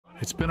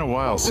It's been a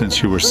while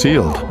since you were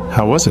sealed.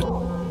 How was it?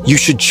 You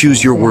should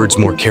choose your words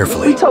more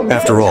carefully.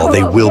 After all,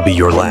 they will be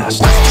your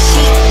last.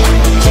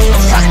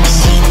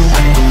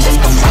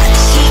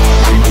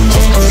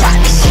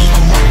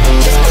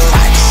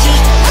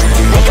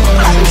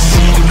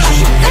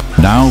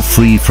 Now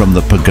free from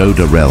the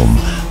pagoda realm,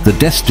 the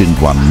Destined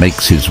One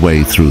makes his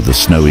way through the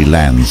snowy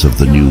lands of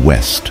the New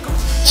West,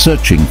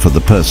 searching for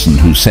the person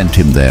who sent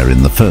him there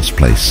in the first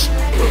place.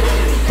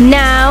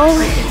 Now,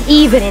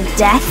 even in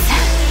death,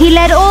 he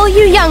led all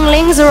you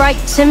younglings right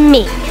to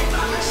me.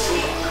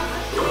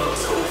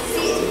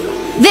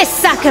 This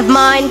sack of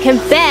mine can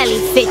barely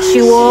fit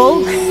you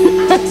all.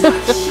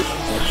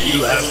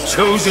 You have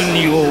chosen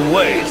your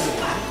way.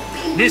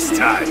 This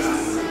time,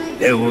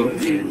 there will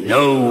be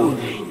no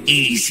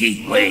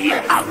easy way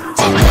out.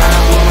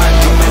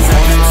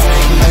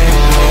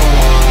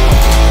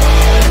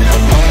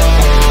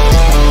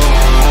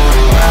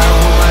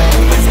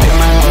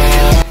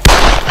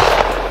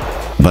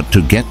 But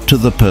to get to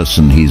the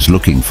person he's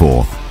looking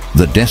for,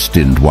 the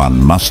Destined One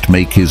must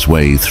make his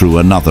way through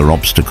another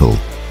obstacle.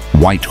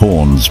 White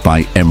horns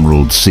by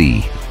Emerald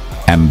Sea,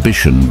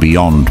 ambition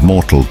beyond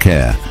mortal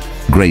care,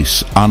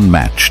 grace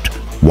unmatched,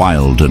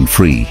 wild and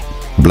free,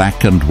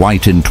 black and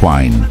white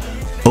entwine,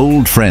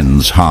 old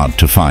friends hard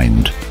to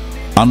find,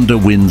 under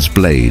wind's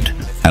blade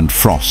and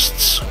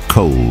frost's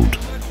cold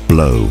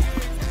blow.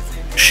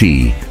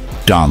 She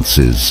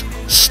dances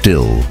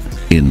still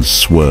in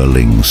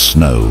swirling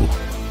snow.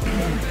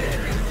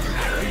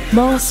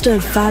 Master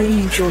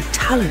valued your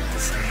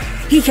talents.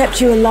 He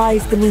kept you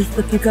alive beneath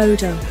the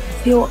pagoda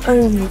for your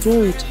own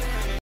good.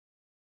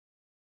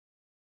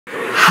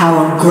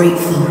 How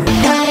ungrateful.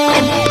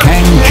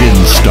 Kang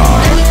Jin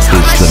Star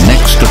is the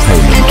next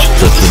opponent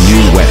that the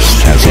New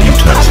West has in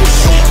tow.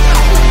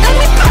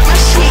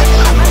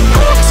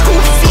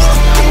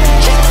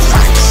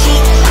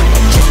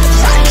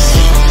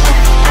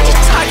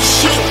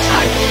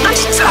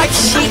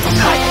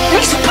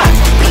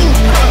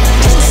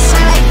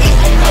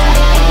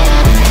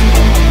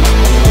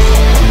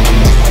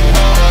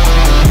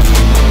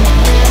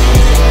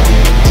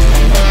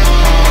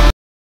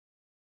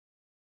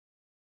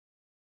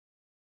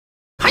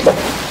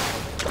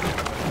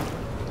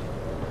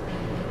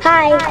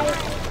 Hi.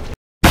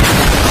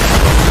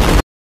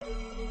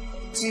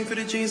 For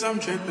the jeans, I'm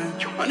dripping.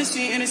 On the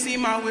scene, and see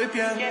my whip,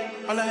 yeah.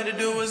 All I had to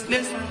do was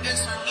listen.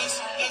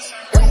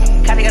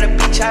 Kinda got a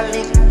bitch I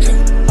lick.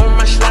 On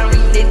my slime,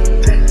 lit.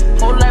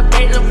 Whole lot of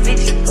bad little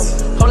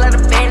bitches. Whole lot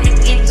of bad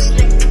bitches.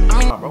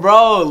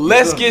 Bro,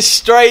 let's get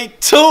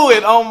straight to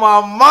it. On my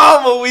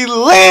mama, we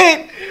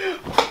lit.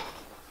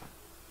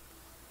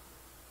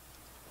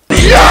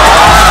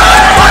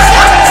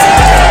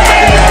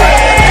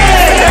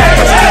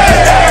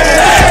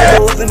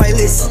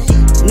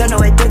 No,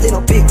 I don't take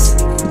no pics.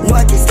 No,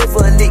 I can't stay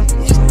for a lick.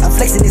 I'm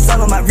flexing this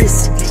all on my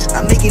wrist.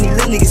 I'm making these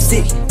little niggas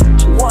sick.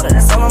 Water,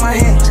 that's all on my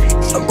hand.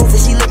 A booth and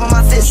she live on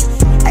my fist.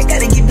 I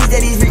gotta get bitch that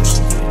is rich.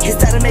 It's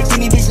time to make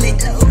any bitch lit.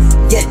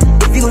 Yeah,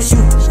 if you gon'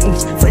 shoot,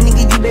 for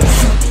nigga, you better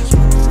shoot.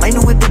 My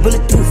new whip is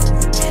bulletproof.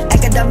 I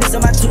got diamonds on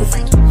my tooth.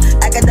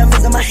 I got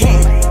diamonds on my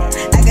hand.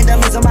 I got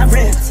diamonds on my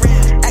rims.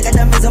 I got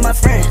diamonds on my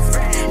friend.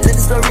 Let the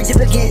story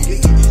jump again.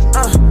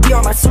 Be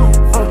on my suit.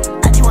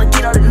 I just wanna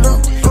get all the loot.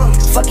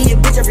 Fucking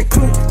your bitch every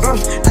crew.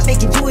 I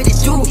make you do what it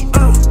do.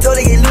 Told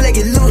her get loot like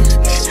it loot.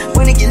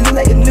 When it get loot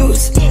like the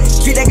news.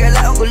 Treat that girl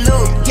like Uncle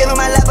Luke. Get on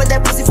my lap with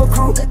that pussy for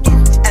crew.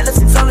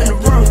 Elephants all in the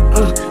room.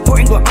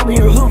 Pouring go on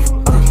here hoop.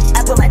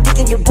 I put my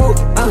dick in your boob.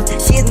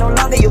 She is no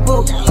longer your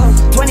boo.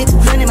 2200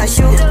 in my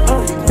shoe.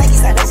 Nike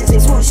style that shit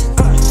say swoosh.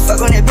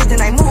 Fuck on that bitch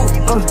then I move.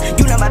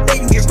 You know my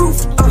bed, you get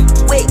roof.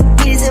 Wait,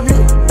 it is a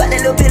blue. But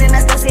that little bit and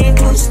I start saying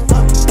clues.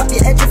 Pop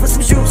your edge for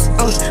some shoes.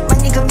 My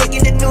nigga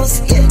making the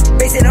news. Yeah,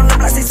 base it on the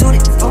block, they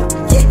suited.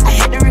 Yeah, I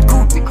had to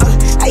recoup.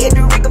 I had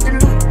to rig up the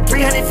loot.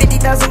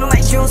 350,000 on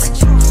my jewels.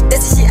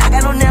 That's the shit I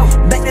got on now.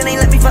 Back then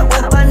they let me fuck,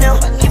 what about now?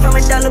 If I'm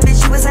a dollar,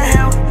 bitch, you was a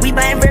hound. We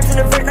buying bread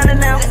from the first, not a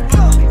now.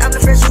 I'm the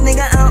freshest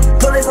nigga out.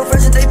 Police on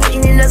first, they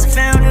putting it as a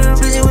found.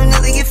 Bitch, will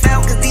never get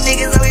found. Cause these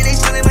niggas always they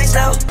stealing my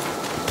style.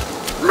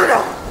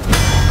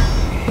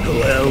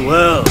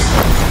 Well,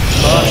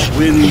 harsh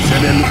winds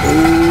and an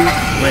old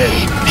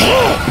friend.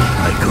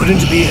 I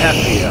couldn't be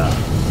happier.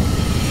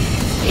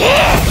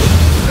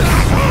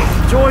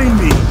 Join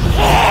me.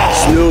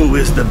 Snow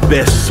is the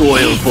best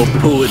soil for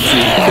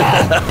poetry.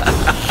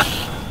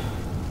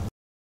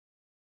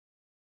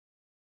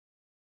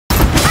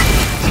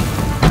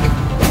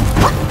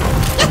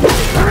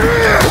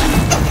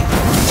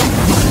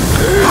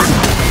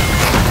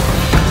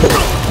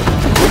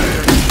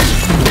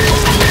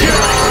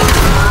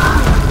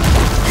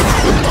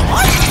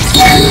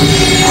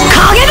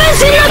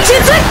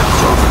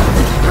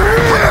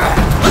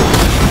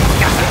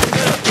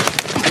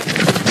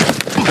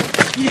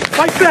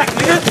 Fight back,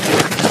 nigga!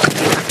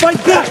 Fight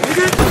back,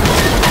 nigga!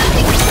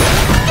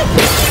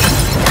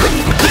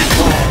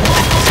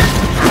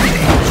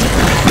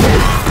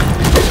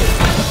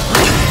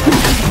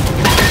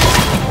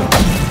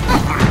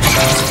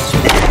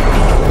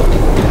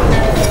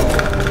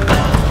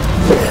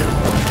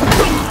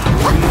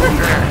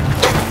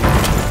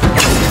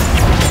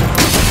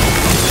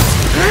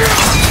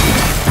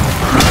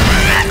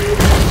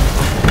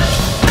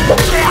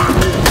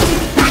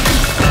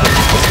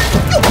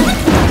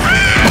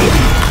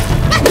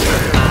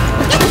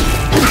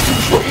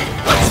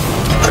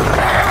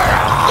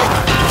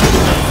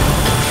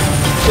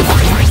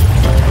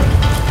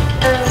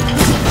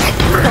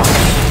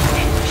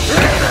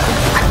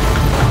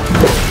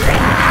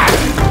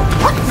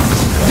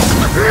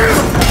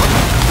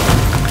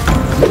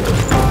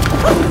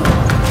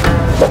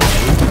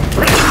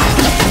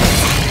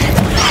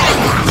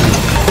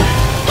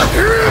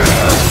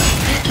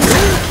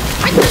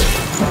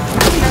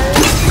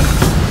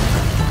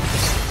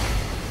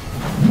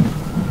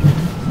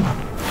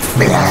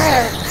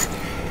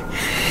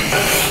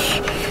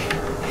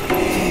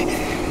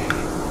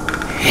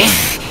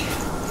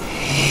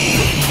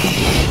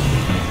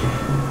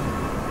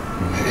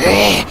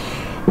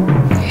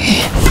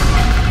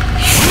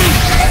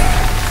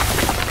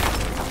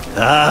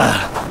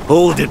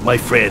 Hold it, my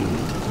friend.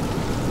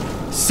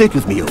 Sit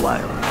with me a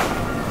while.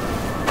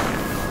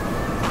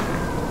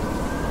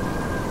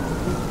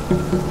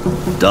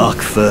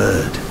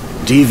 Dark-furred,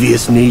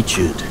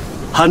 devious-natured,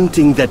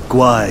 hunting that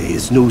Gwai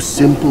is no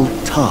simple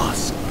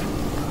task.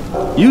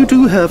 You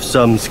do have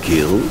some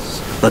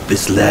skills, but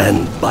this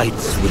land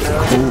bites with the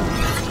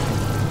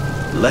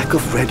cold. Lack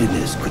of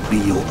readiness could be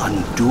your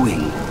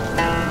undoing.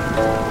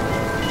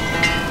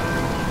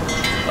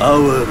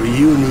 Our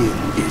reunion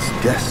is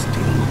destined,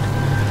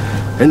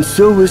 and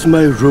so is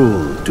my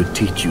role to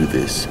teach you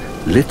this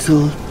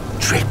little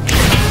trick.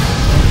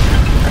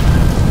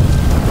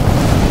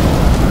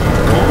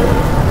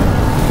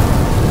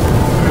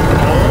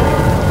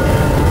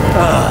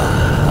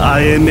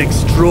 I am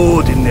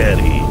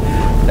extraordinary,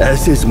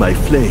 as is my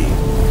flame.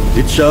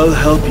 It shall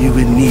help you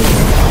in need,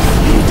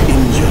 be it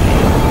injury,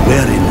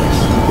 weariness,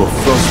 or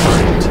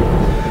frostbite.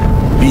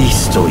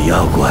 Beast or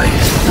Yaogwai,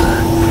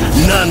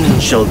 none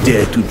shall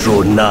dare to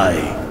draw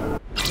nigh.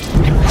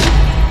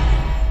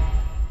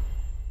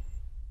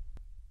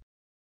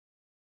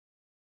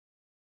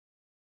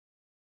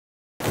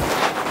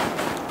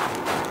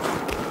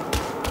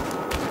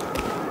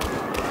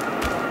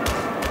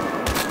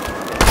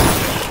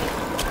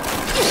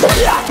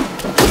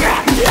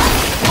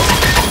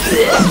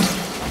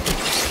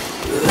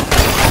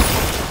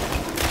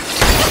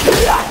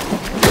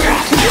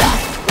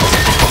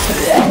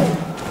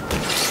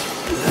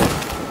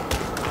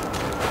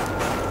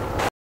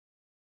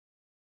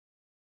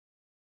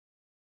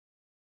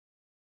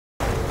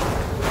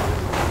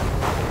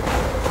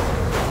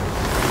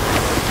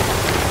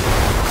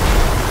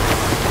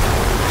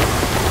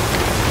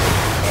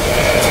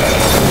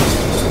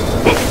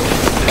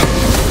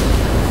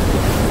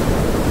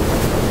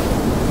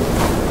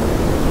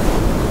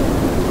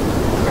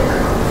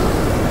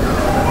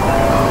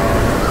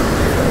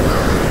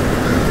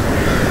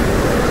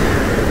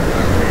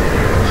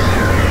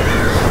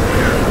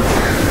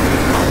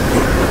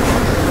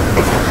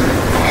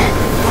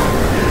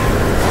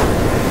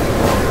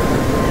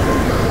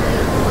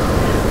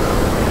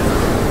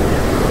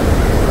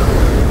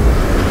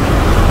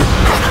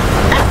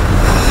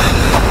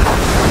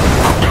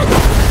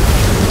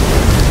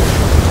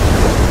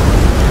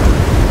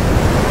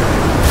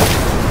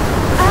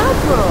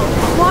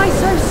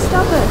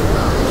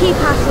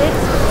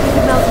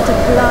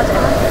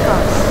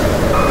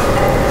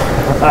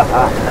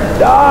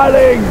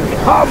 Darling,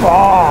 come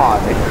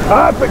on! It's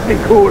perfectly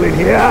cool in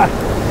here.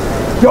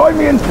 Join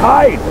me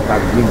inside.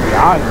 I'm being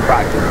young,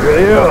 back to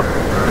you.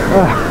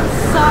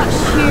 Such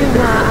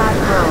humour,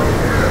 Admiral.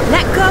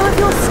 Let go of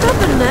your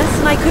stubbornness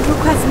and I could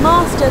request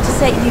Master to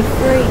set you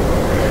free.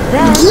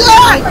 Then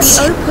I'd be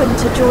open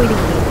to joining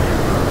you.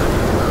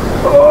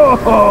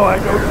 Oh, I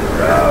don't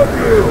deserve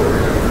you.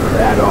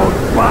 That old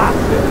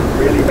bastard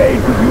really made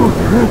good use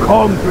of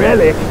Wukong's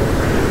relic.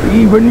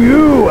 Even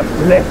you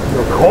left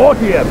your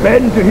courtier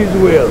bend to his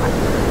will.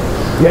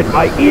 Yet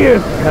my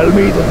ears tell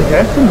me that the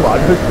Destined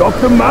One has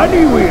stopped the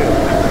money wheel.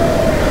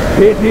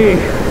 Pity.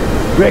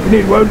 Reckon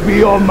it won't be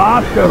your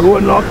master who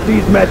unlocks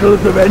these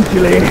metals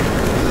eventually.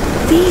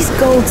 These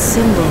gold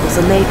symbols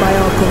are made by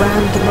our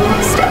Grand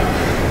Master.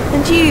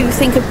 And you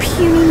think a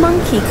puny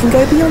monkey can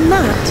go beyond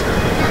that?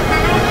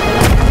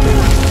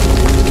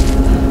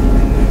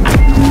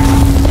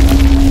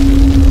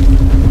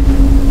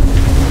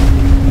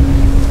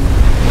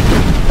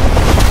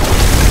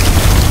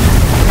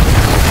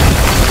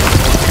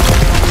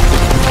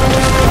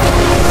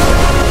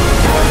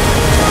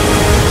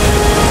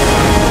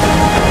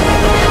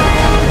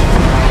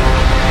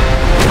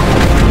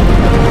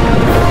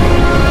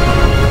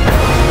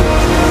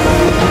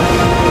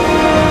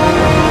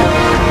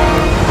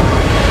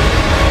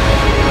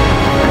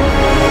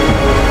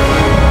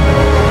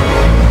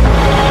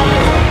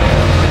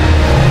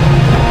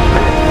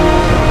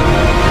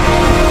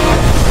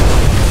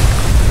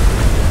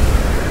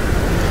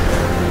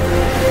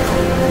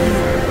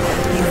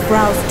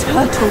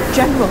 Turtle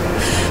General,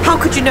 how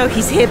could you know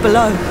he's here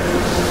below?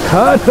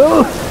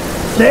 Turtle?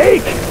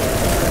 Snake?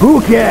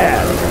 Who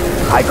cares?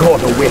 I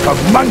caught a whiff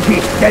of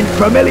monkey stench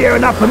familiar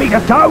enough for me to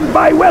sound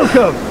my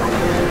welcome!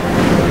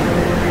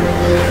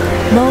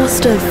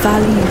 Master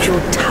valued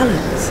your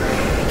talents.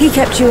 He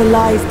kept you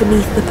alive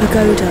beneath the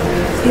pagoda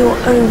for your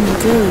own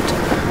good.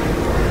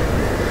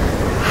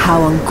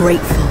 How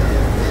ungrateful.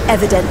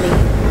 Evidently,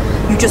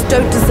 you just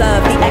don't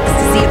deserve the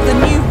ecstasy of the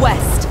New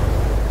West.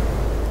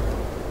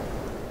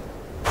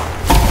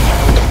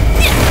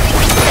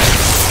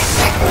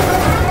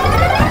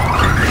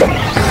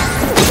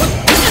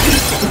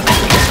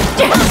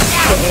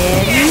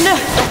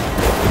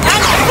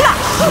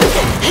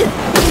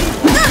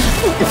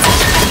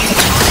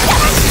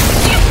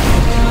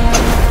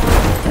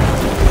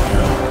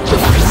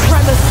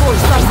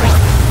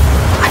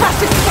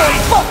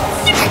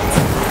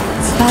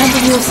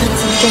 Abandon your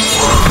sense of justice.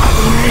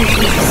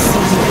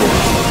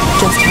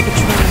 Just have a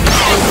try.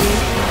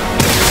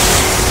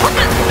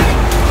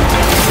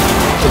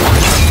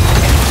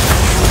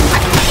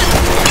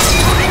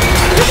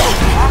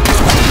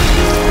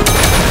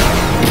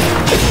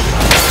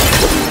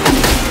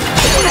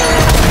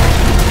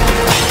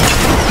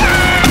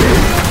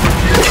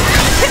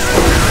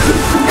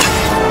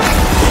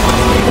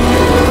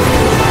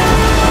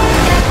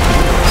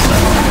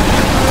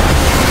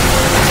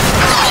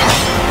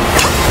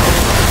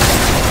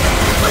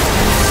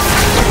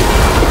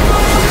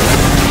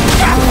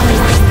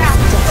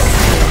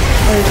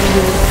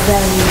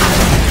 very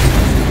own.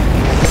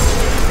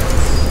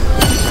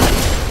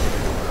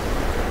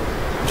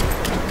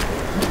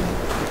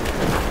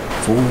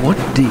 For what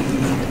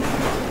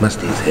deed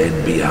must his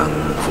head be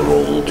hung for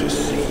all to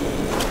see?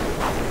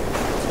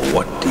 For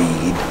what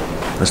deed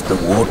must the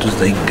waters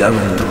they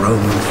govern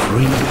roam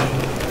free?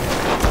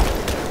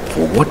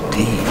 For what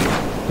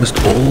deed must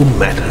all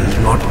matters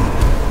not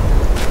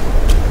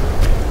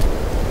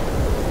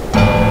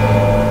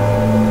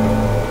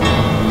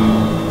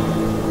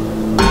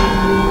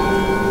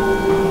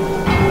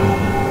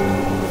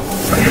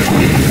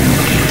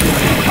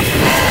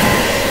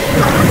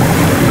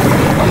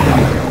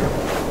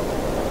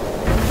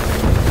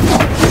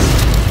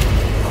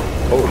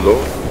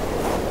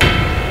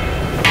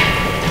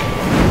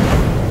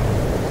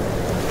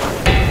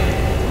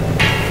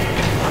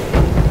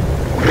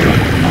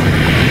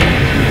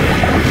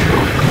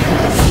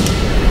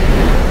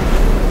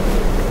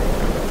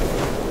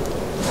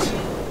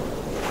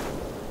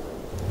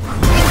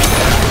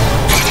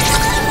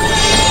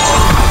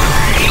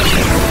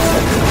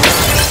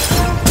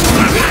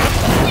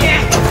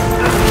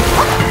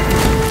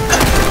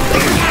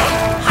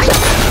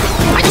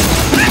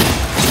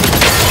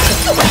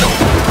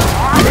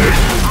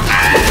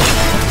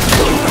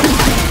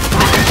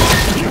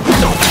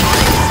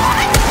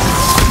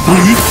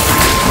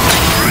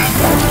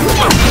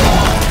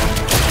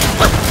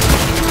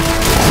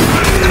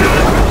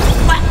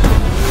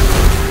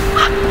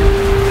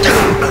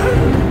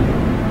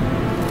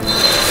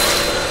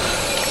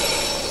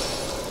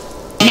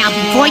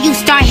Before you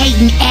start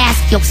hating,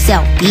 ask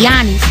yourself, be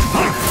honest.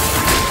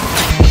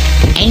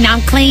 Ain't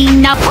I'm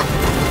clean up?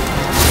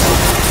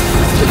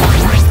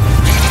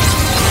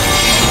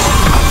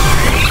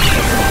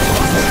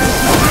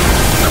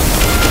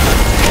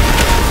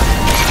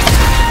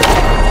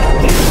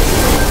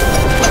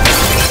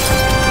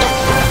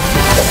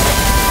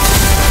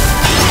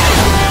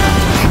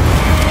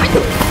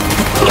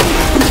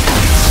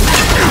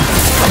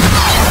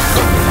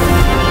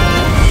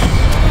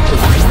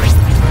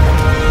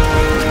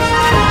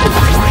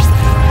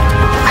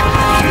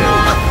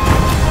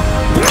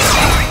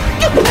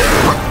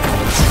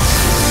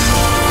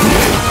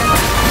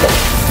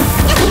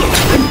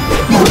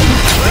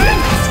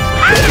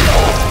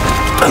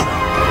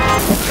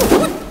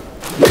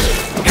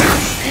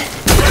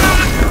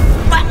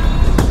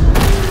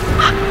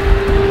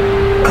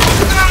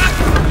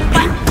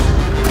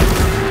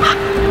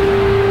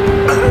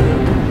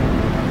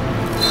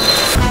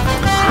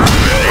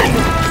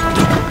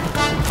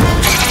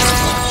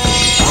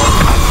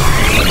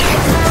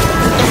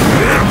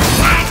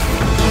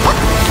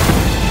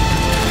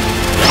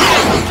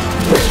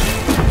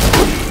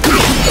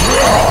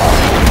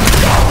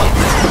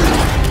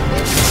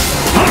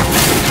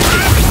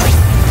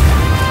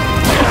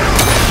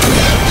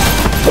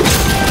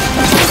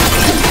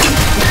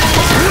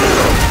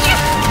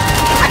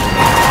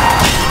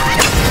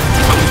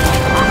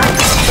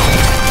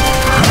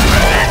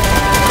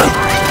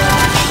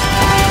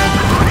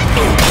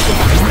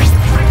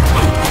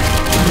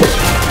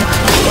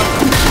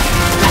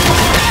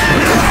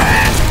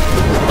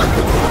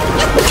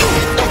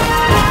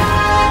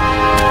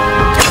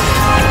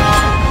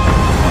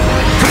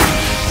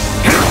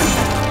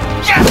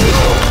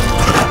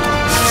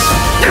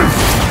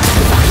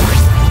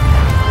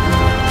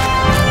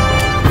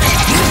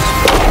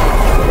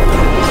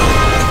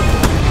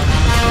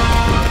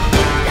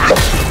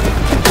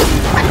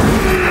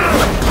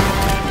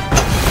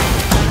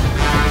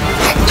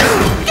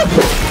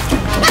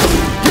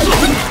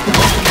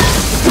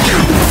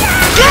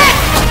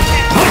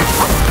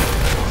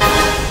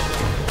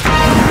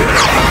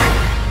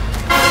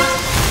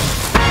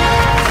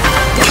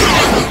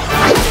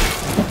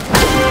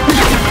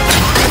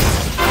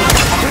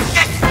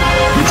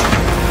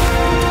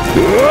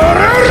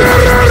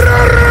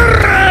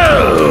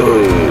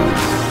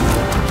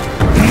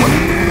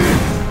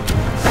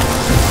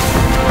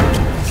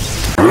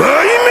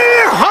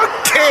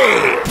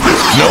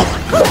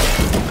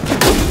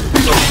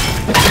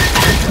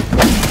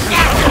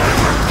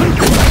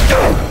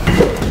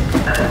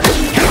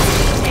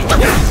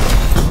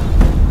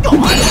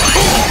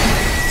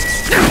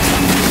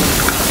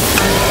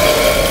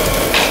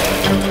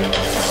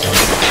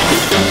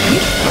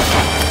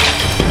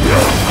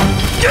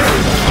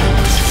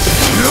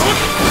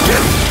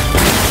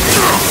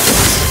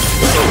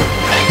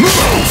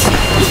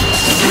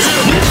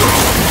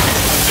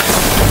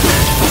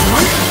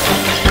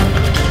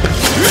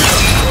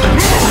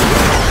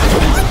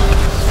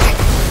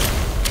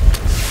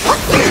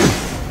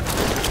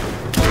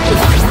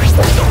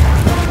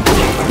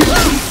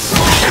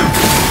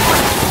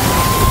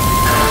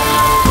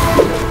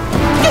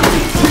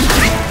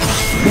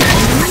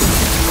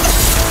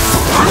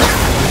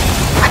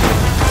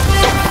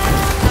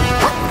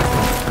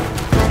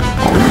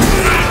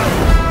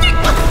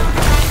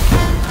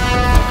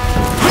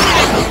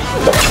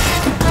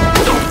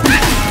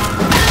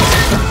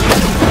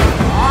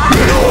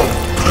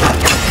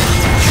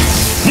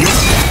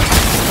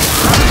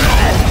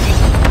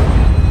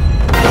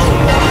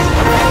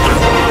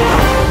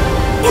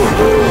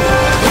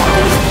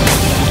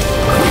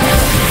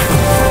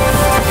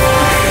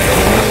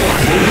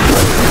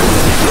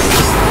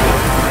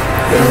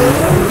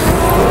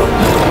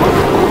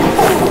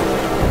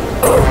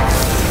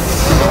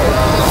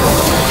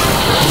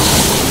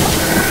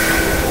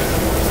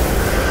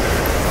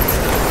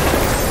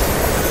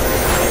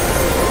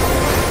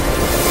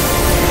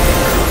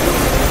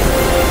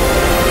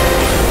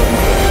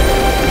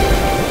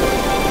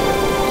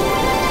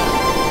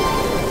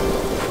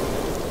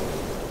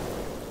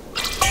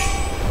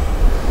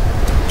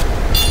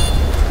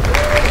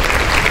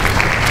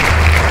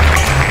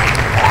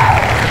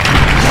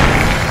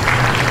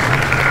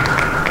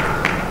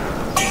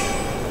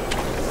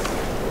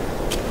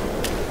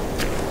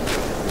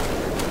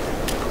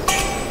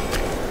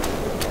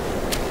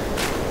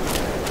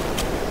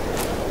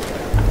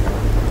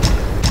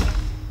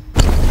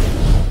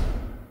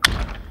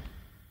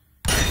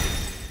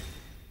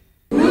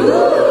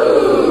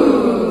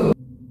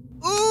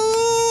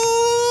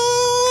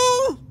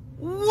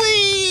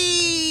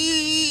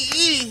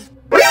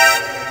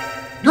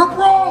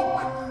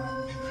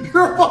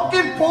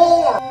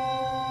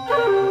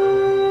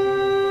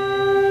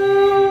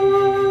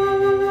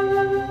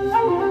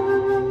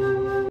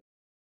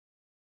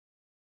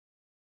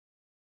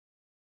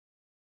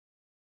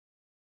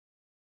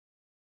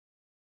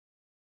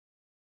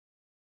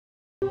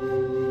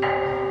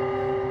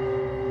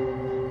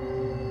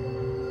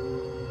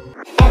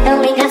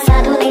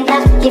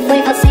 que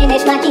foi você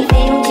mesma que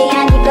veio um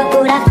dia me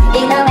procurar. E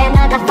não é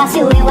nada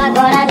fácil eu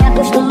agora me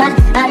acostumar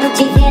a não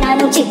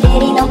te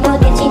ver e não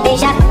poder te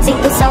beijar.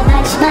 Sinto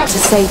saudades, mas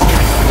Say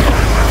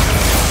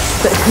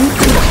but who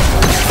could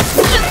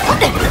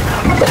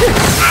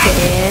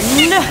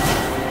Spin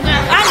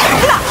and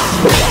flash.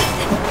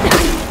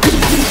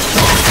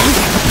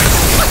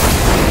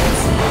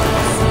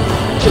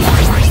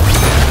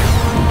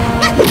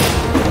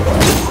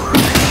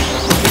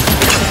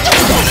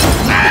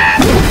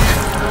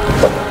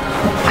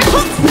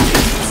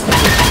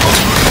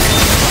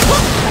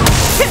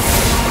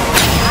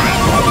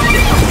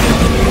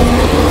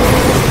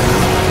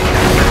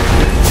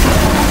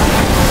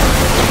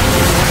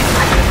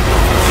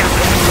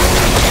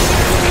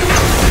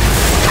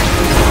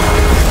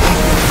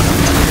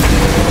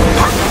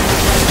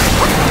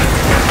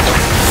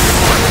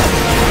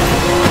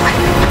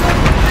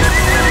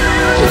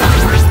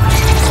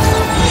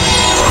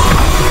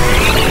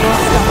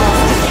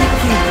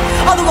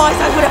 Otherwise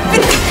I would have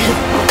finished you.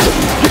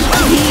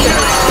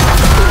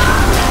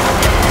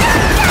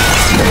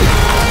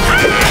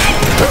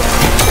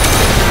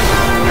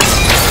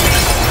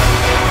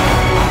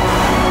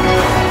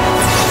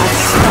 As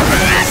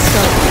stubborn as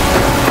stone,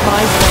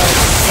 my word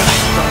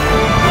is strong.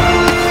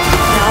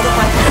 Now that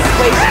my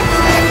persuasion is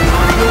there,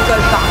 you'll go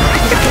back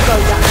to the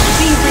road that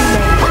be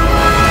remade.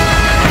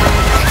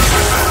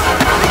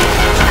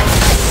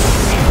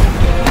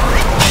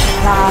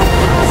 Proud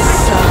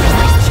son,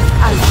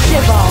 and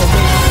shiver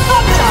with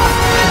thunder.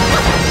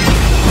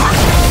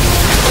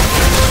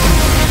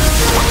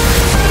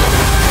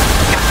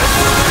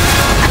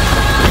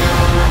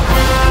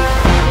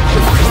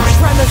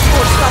 Tremors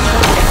for thunder.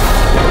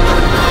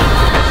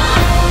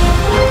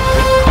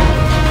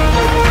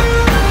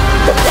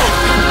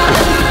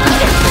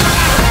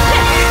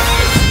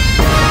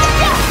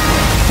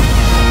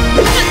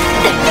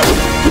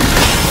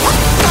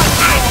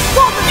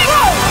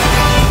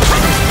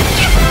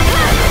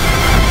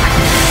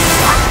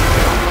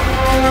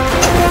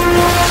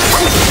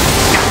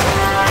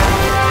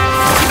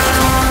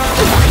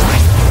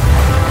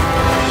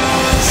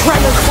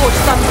 Tremors for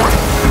thunder.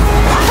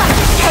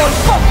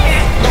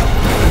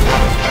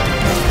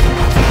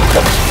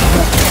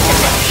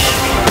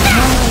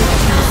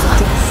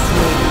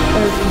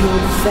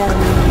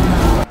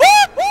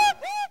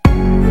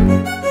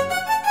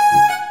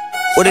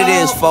 What it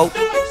is, folk?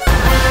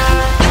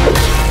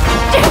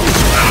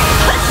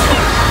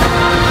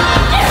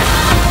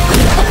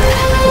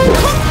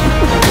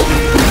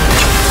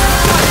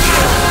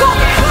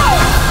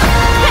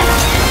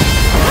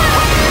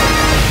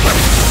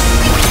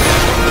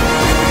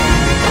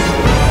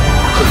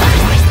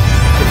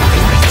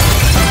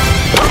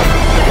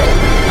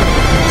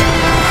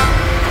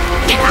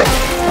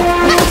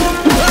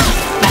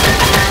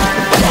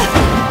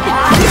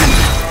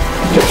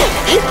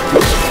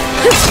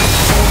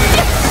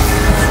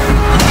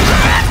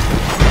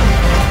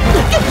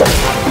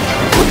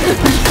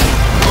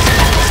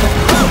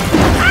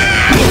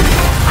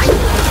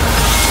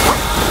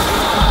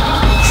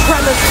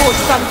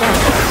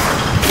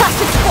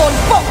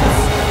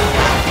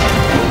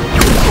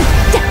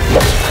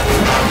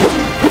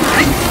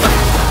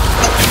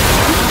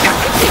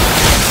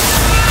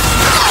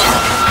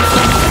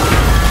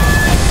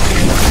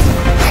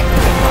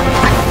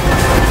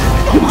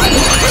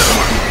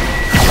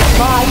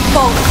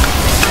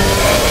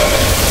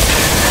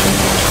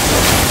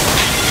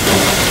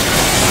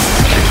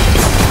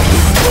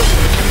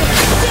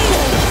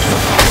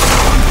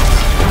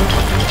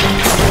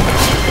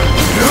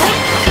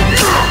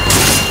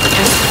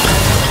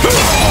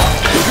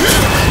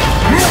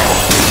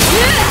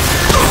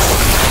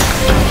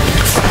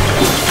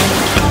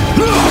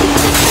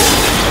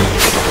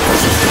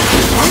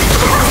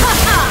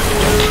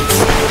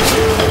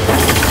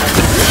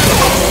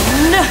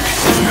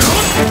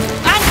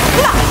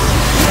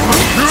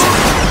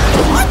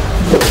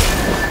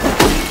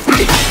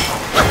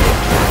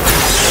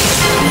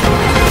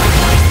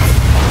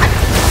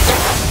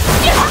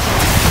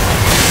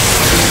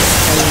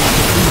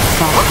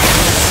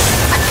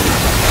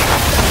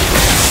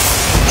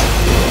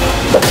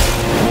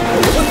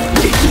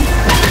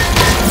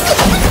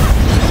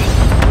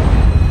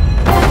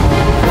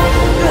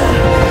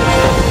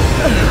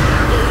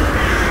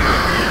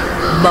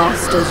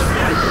 Master's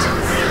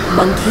right.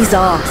 Monkeys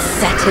are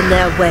set in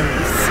their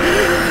ways.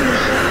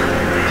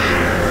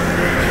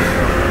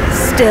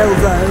 Still,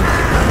 though,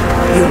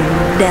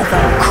 you'll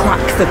never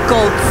crack the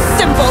gold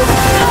symbol.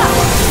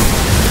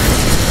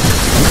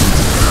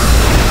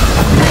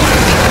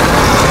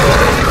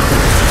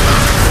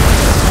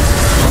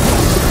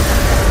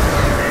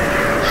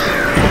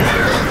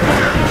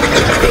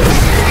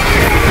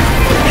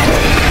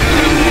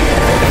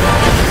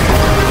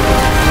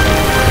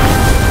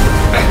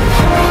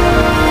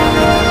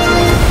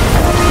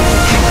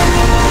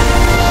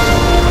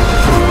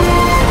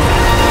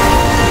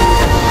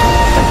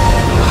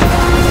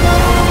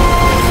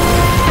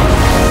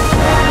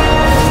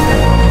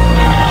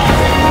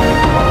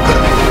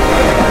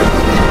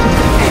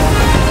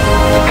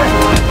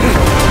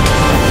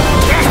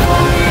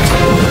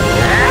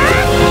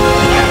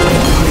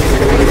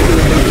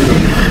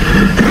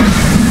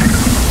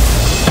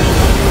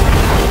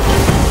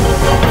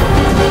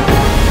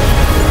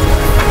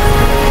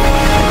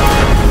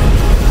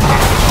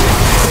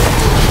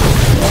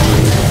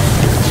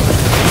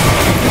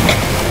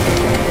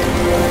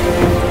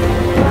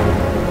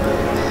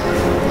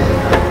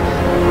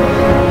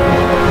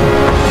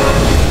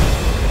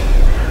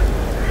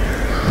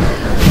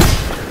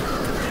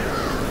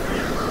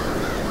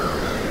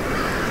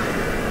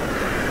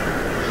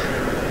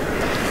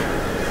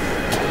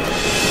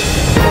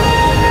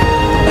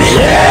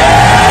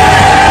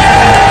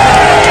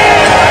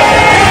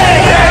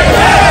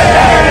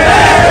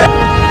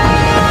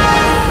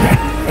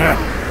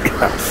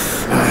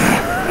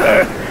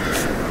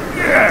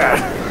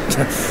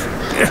 What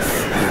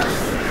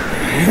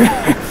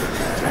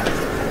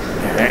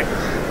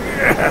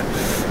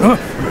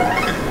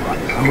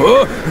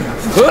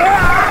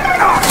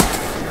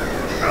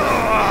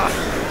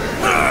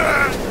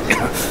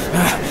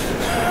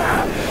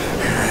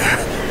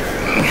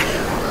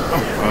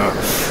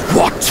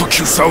took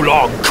you so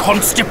long?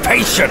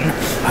 Constipation?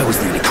 I was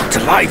nearly cooked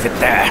alive in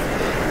there.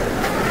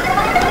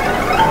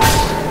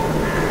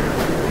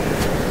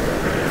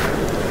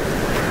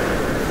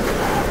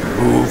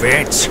 Move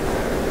it.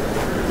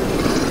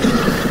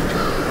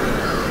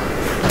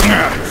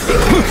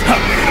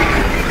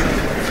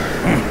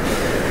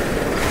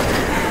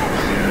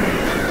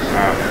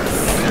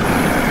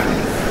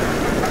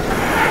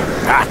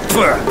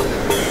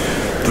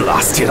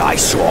 Blasted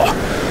eyesore.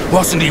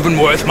 Wasn't even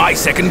worth my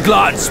second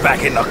glance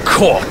back in the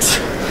court.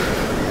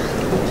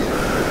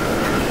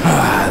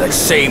 The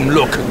same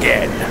look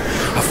again.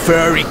 A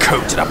furry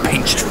coat and a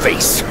pinched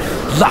face.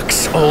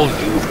 Luck's all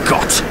you've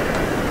got.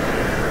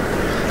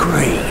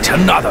 Great,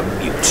 another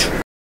mute.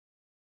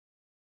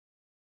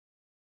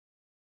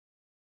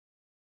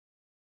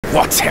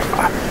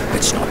 Whatever,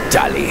 let's not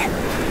dally.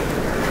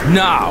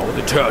 Now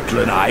the turtle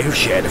and I have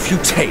shared a few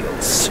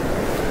tales.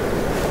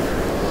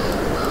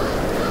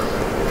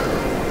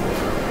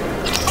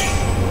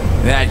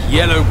 That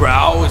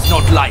Yellowbrow is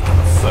not like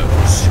other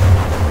foes.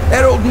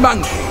 That old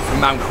monkey from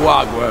Mount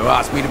Huaguo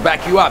asked me to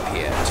back you up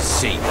here to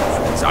save you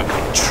from his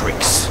ugly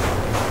tricks.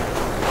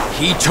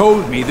 He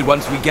told me that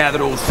once we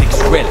gathered all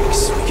 6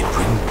 relics, we could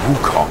bring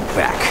Wukong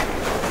back.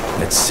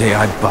 Let's say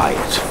I buy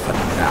it for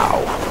now.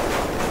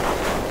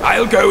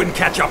 I'll go and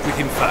catch up with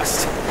him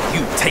first.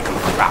 You take a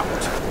look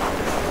around.